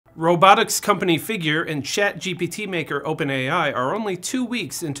Robotics company Figure and ChatGPT maker OpenAI are only 2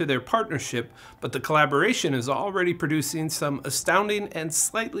 weeks into their partnership, but the collaboration is already producing some astounding and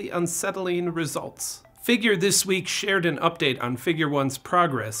slightly unsettling results. Figure this week shared an update on Figure 1's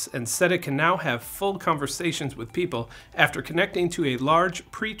progress and said it can now have full conversations with people after connecting to a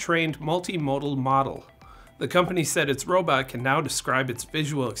large, pre-trained multimodal model. The company said its robot can now describe its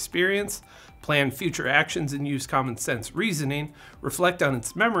visual experience, plan future actions and use common sense reasoning, reflect on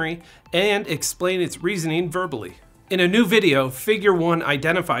its memory, and explain its reasoning verbally. In a new video, Figure 1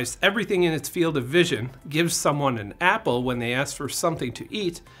 identifies everything in its field of vision, gives someone an apple when they ask for something to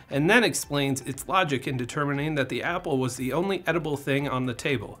eat, and then explains its logic in determining that the apple was the only edible thing on the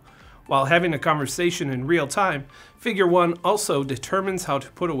table. While having a conversation in real time, Figure 1 also determines how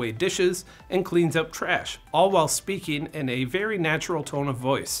to put away dishes and cleans up trash, all while speaking in a very natural tone of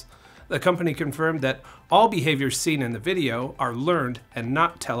voice. The company confirmed that all behaviors seen in the video are learned and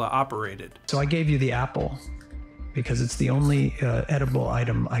not teleoperated. So I gave you the apple because it's the only edible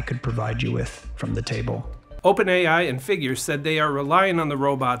item I could provide you with from the table. OpenAI and Figure said they are relying on the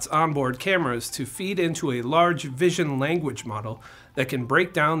robot's onboard cameras to feed into a large vision language model that can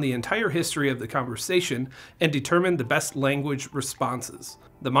break down the entire history of the conversation and determine the best language responses.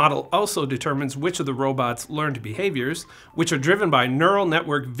 The model also determines which of the robot's learned behaviors, which are driven by neural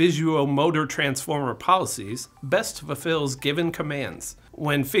network visual-motor transformer policies, best fulfills given commands.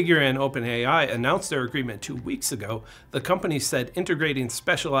 When Figure and OpenAI announced their agreement 2 weeks ago, the company said integrating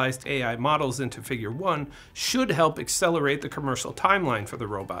specialized AI models into Figure 1 should help accelerate the commercial timeline for the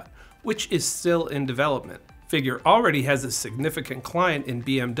robot, which is still in development. Figure already has a significant client in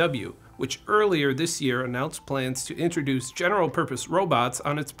BMW, which earlier this year announced plans to introduce general-purpose robots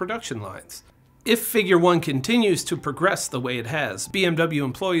on its production lines. If Figure 1 continues to progress the way it has, BMW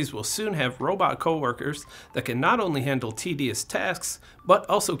employees will soon have robot coworkers that can not only handle tedious tasks, but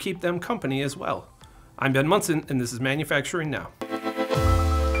also keep them company as well. I'm Ben Munson, and this is Manufacturing Now.